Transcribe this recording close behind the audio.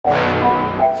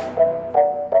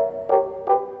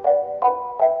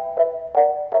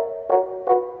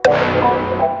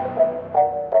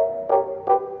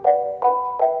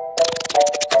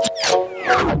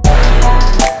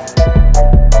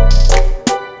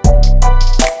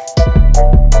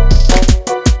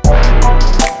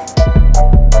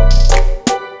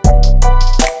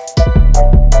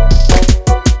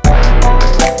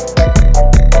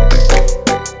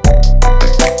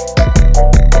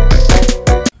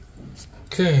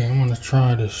Okay, I'm gonna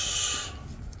try this.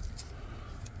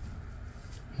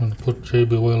 I'm gonna put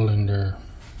JB Weld in there.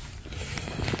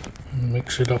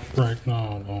 Mix it up right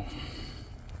now though.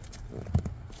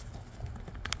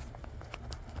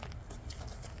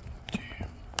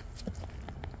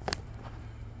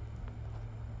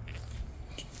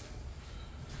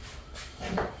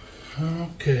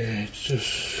 Okay, it's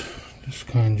just this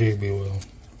kind of JB Weld.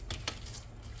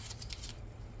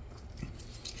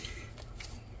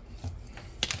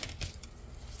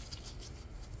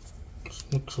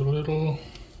 Looks a little,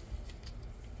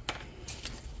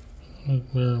 not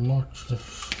very much. You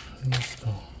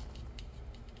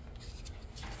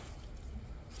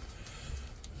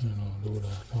know, do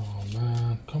that. Oh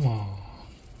man, come on.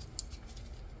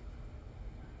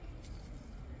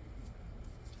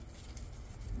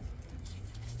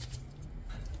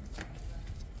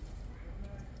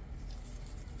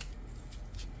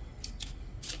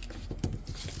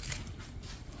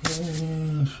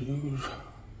 Let's use.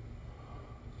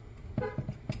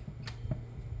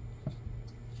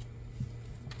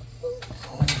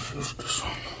 Use this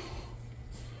one.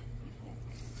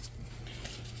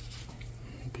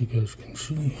 Hope you guys can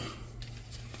see.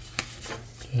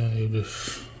 Yeah, you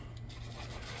just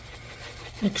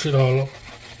mix it all up.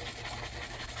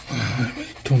 I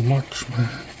made too much, man.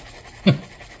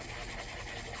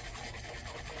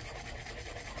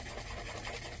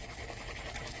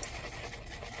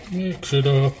 Mix it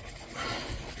up.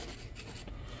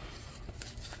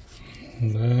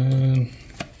 And then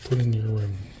put in your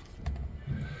rim.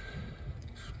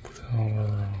 All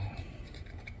around.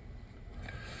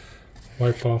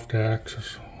 Wipe off the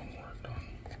axis when we're done.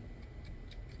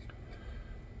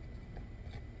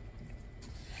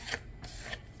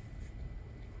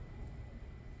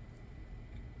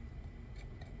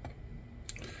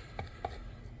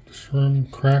 This rim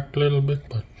cracked a little bit,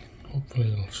 but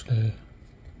hopefully it'll stay.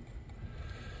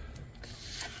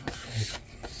 It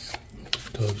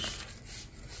does.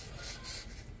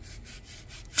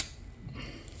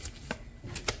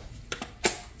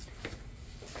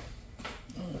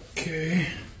 Okay.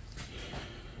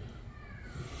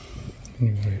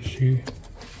 Anyway, see.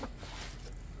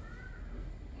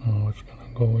 Now it's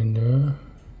gonna go in there.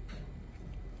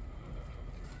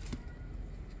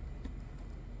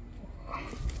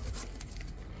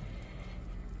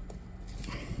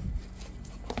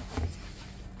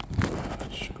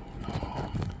 Let's go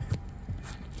down.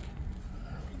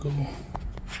 There we go.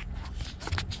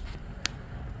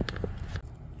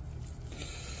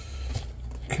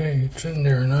 Okay, it's in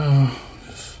there now.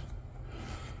 Just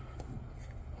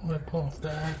wipe off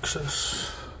the axis.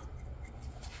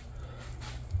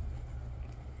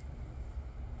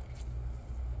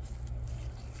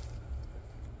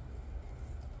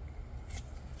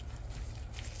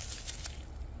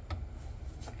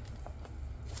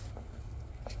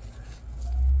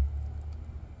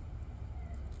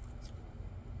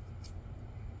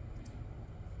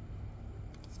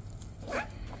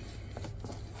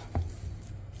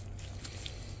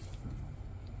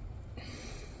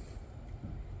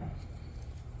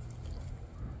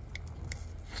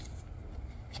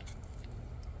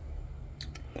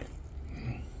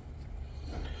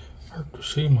 Hard to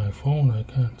see my phone. I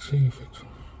can't see if it's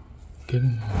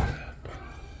getting like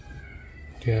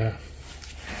that. Yeah.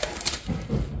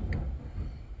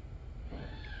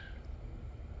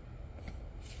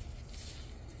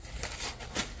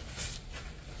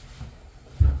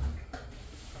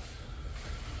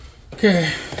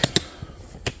 Okay.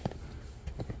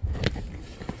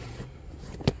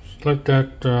 Just let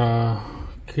that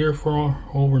cure for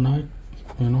overnight,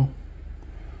 you know.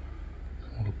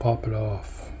 We'll pop it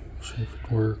off. See if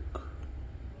it works.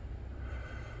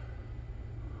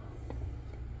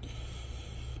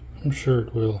 I'm sure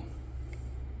it will.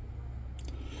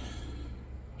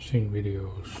 I've seen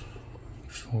videos.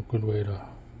 It's a good way to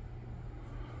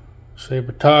save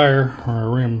a tire or a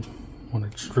rim when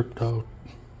it's stripped out.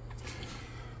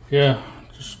 Yeah,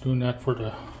 just doing that for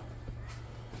the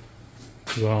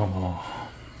Kagama.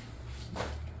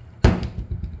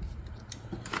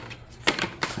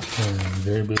 And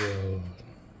there we go.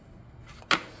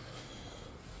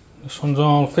 This one's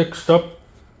all fixed up,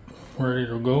 ready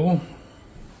to go.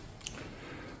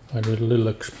 I did a little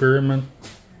experiment.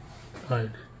 I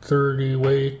did 30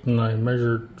 weight and I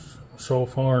measured so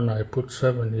far and I put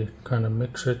 70, kind of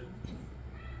mix it,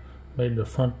 made the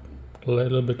front a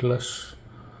little bit less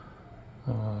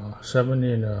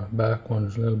 70 and the back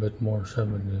one's a little bit more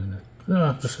 70 in it.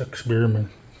 Yeah, just experiment,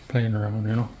 playing around,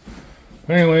 you know.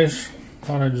 But anyways,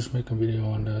 thought I'd just make a video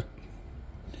on that.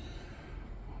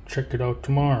 Check it out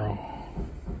tomorrow.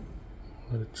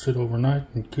 Let it sit overnight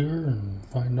and cure and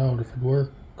find out if it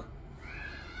works.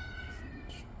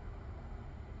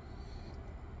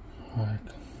 I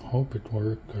hope it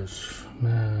works, because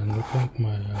man, look like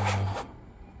my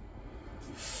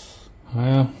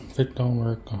well, if it don't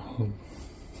work,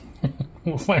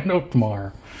 we'll find out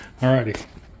tomorrow. Alrighty.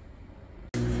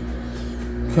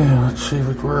 Okay, let's see if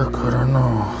it works. I don't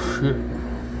know. Shit.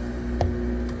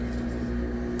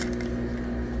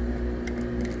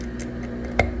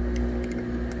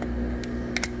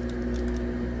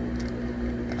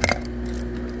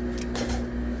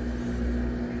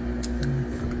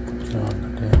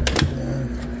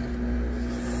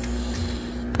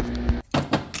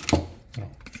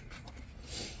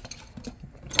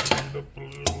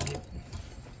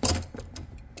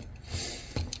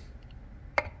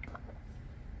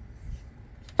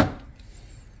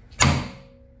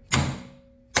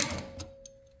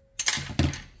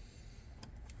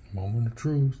 Moment of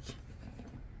truth.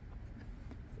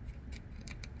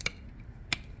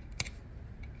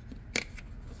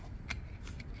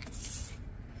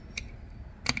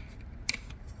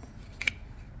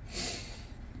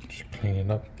 Just clean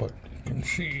it up, but you can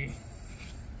see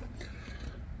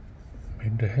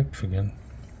made the hex again.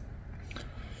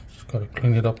 Just gotta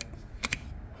clean it up.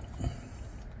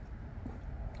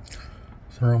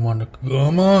 Throw them on the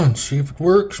Kagama and see if it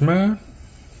works, man.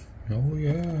 Oh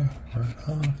yeah, right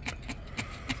on.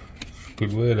 It's a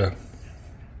good way to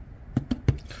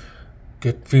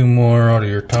get a few more out of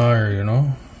your tire, you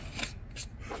know.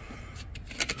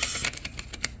 Just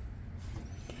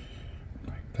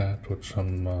like that with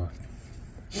some,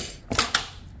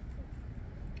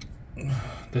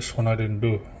 this one I didn't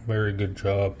do a very good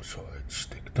job, so I'd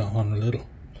stick it on a little.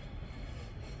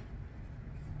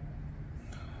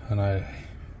 And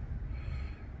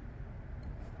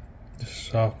this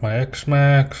is off my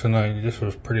X-Max, and this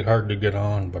was pretty hard to get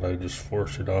on, but I just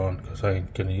forced it on because I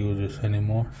ain't gonna use this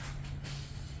anymore.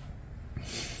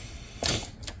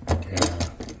 Yeah.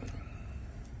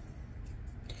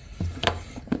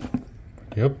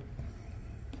 Yep.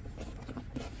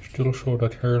 Still show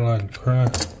that hairline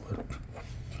crack, but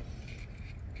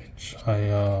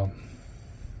I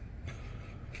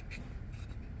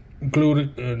glued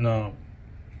it and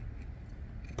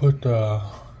put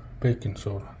baking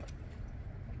soda.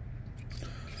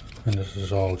 And this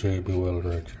is all JB Weld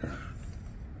right here.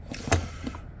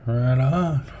 Right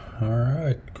on.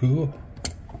 Alright, cool.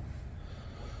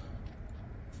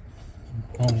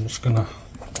 I'm just gonna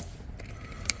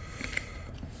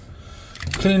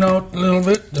clean out a little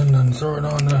bit and then throw it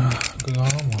on the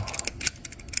Kagama.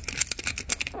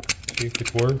 See if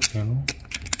it works, you know.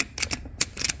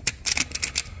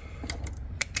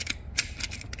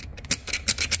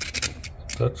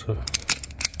 That's a,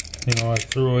 you know, I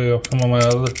threw away some of my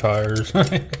other tires.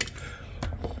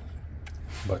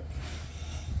 But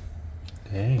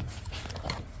dang.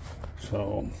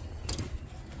 So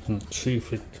let's see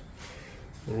if it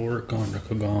will work on the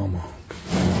Kagama.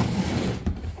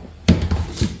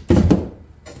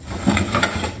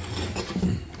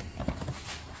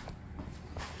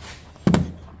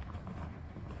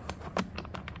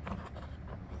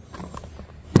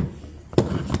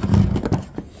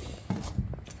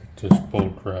 Just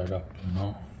bolt right up, you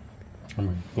know. I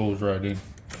mean, goes right in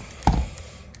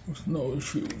with no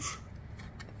issues.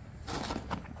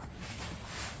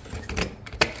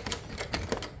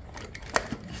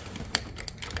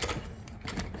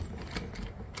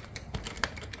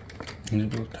 A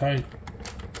little tight.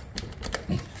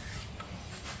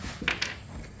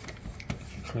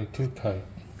 Actually, too tight.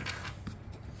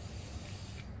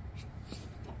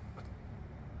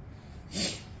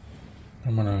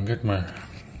 I'm gonna get my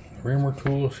reamer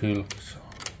tool, see,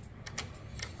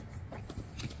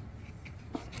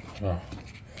 so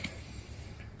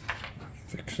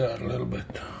fix that a little bit.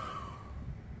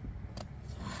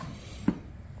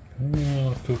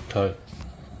 Yeah, too tight.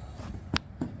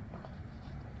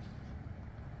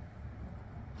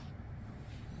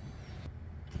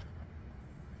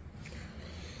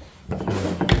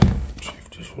 See if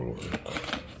this will work.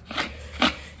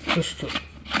 Just to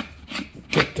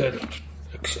get that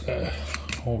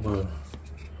over,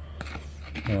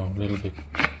 you know, a little bit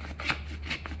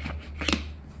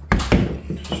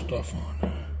stuff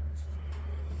on.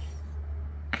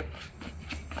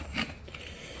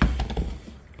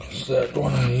 Cause that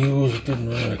one I used didn't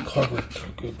really cover it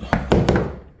too good.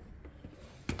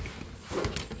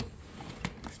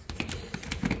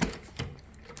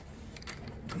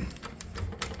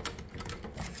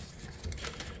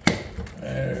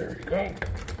 There we go.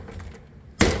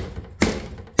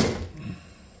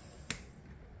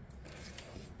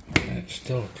 It's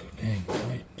still too dang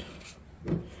tight.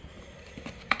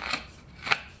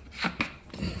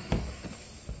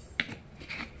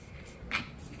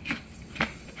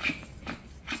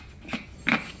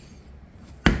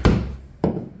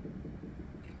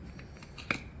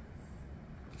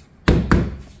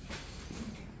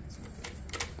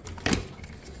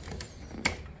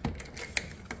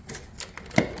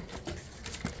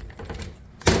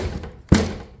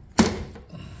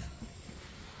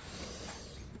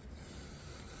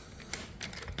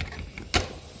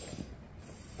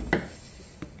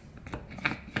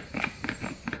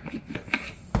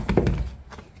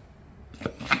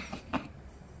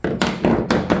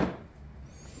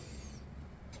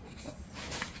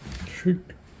 Shoot.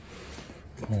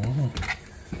 Go on.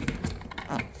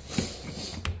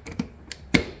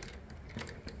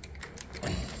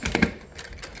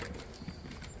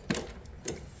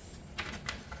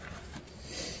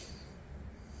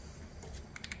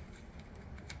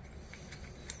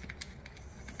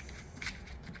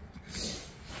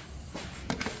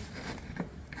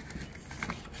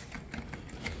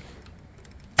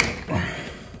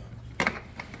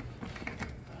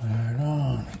 Right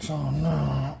on, it's on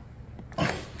now.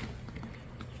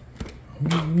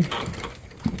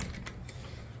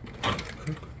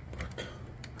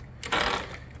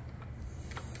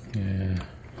 Yeah,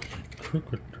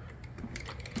 crooked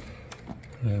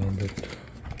a little bit.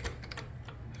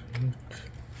 I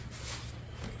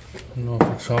don't know if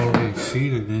it's already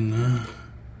seated in there.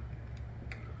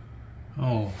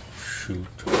 Oh, shoot.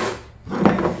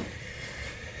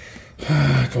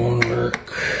 It won't work.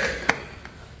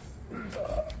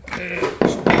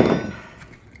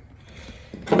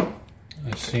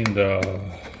 I seen the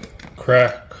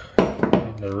crack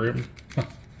in the rim.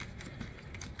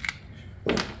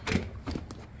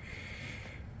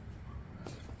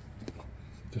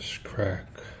 This crack,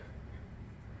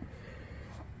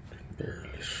 I can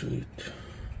barely see it.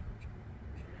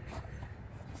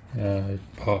 Yeah, it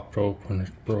popped open,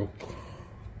 it broke.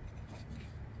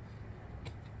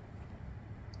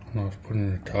 When I was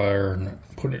putting the tire and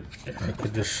I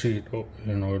could just see it,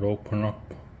 you know, it open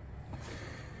up.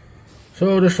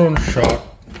 So this one's shot.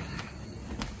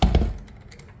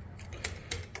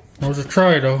 It was a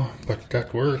try though, but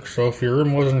that works. So if your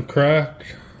rim wasn't cracked,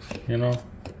 you know,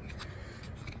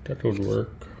 that would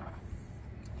work.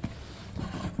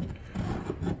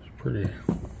 It's pretty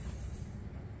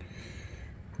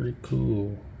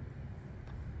cool.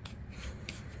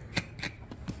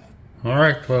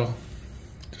 Alright, well,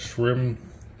 this rim,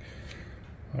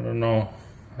 I don't know,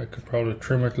 I could probably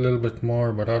trim it a little bit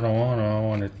more, but I don't want to. I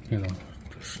want it, you know,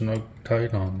 to snug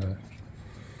tight on that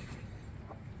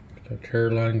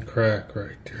hairline crack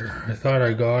right there. I thought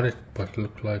I got it, but it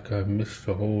looked like I missed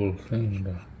the whole thing.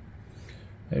 But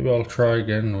maybe I'll try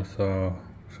again with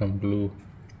some glue.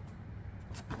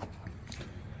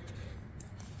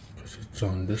 Because it's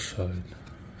on this side.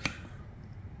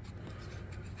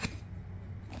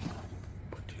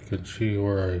 But you can see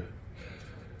where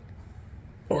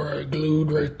I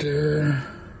glued right there.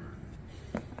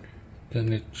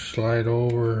 Then it slide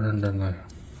over and then I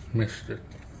missed it.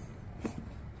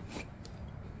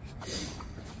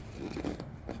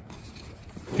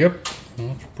 Yep,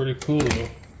 that's pretty cool though.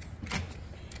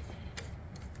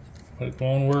 But it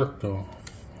won't work though.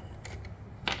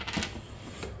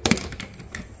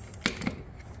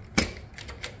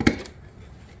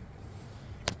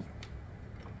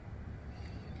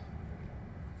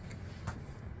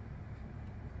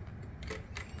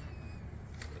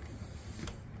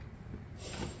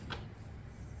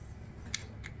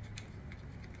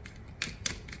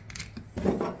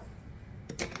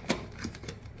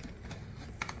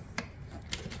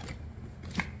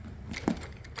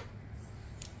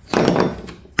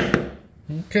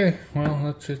 Okay, well,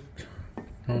 that's it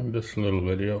on this little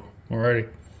video. Alrighty.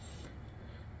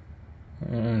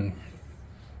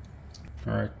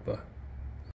 Alright, bye.